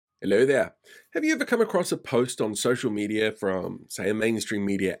Hello there. Have you ever come across a post on social media from, say, a mainstream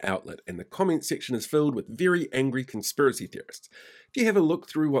media outlet, and the comment section is filled with very angry conspiracy theorists? If you have a look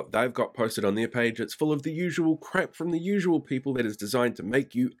through what they've got posted on their page, it's full of the usual crap from the usual people that is designed to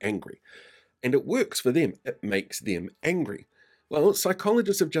make you angry. And it works for them, it makes them angry. Well,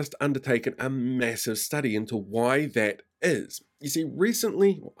 psychologists have just undertaken a massive study into why that is. You see,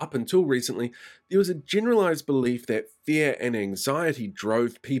 up until recently, there was a generalized belief that fear and anxiety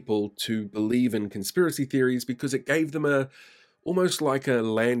drove people to believe in conspiracy theories because it gave them almost like a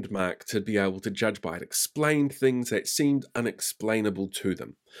landmark to be able to judge by. It explained things that seemed unexplainable to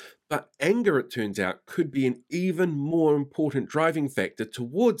them. But anger, it turns out, could be an even more important driving factor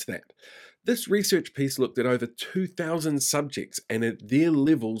towards that. This research piece looked at over 2,000 subjects and at their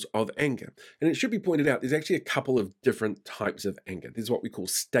levels of anger. And it should be pointed out, there's actually a couple of different types of anger. There's what we call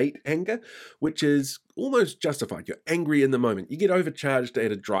state anger, which is almost justified. You're angry in the moment. You get overcharged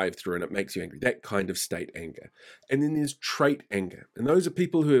at a drive-through and it makes you angry. That kind of state anger. And then there's trait anger. And those are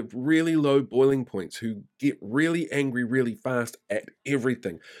people who have really low boiling points, who get really angry really fast at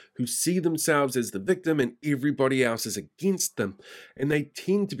everything, who see themselves as the victim and everybody else is against them. And they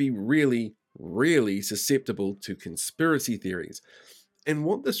tend to be really susceptible to conspiracy theories. And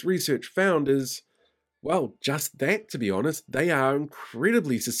what this research found is, well, just that, to be honest. They are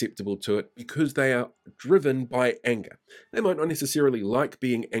incredibly susceptible to it because they are driven by anger. They might not necessarily like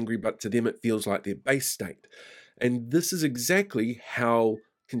being angry, but to them it feels like their base state. And this is exactly how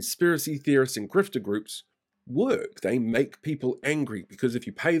conspiracy theorists and grifter groups work. They make people angry because if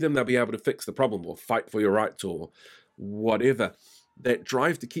you pay them, they'll be able to fix the problem or fight for your rights or whatever. That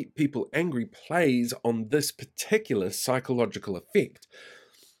drive to keep people angry plays on this particular psychological effect.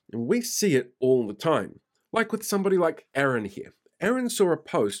 And we see it all the time, like with somebody like Aaron here. Aaron saw a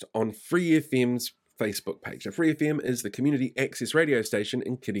post on Free FM's Facebook page. Now, Free FM is the community access radio station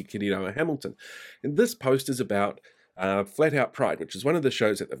in Kirikiriroa, Hamilton. And this post is about Flat Out Pride, which is one of the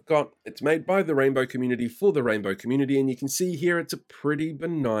shows that they've got. It's made by the rainbow community for the rainbow community, and you can see here it's a pretty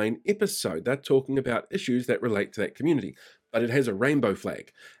benign episode. They're talking about issues that relate to that community, but it has a rainbow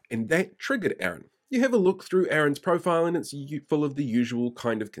flag, and that triggered Aaron. You have a look through Aaron's profile, and it's full of the usual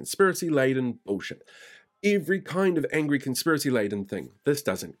kind of conspiracy-laden bullshit. Every kind of angry conspiracy-laden thing. This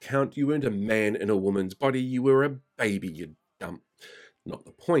doesn't count. You weren't a man in a woman's body. You were a baby, you dump. Not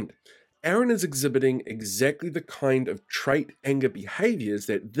the point. Aaron is exhibiting exactly the kind of trait anger behaviors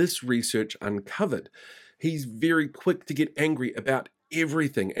that this research uncovered. He's very quick to get angry about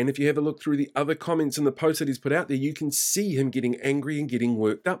everything. And if you have a look through the other comments in the post that he's put out there, you can see him getting angry and getting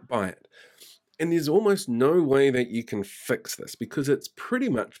worked up by it. And there's almost no way that you can fix this because it's pretty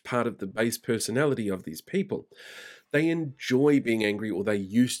much part of the base personality of these people. They enjoy being angry, or they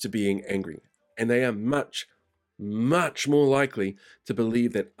used to being angry, and they are much more likely to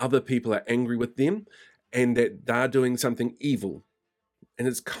believe that other people are angry with them and that they're doing something evil. And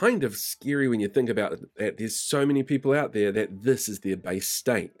it's kind of scary when you think about it, that there's so many people out there that this is their base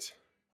state.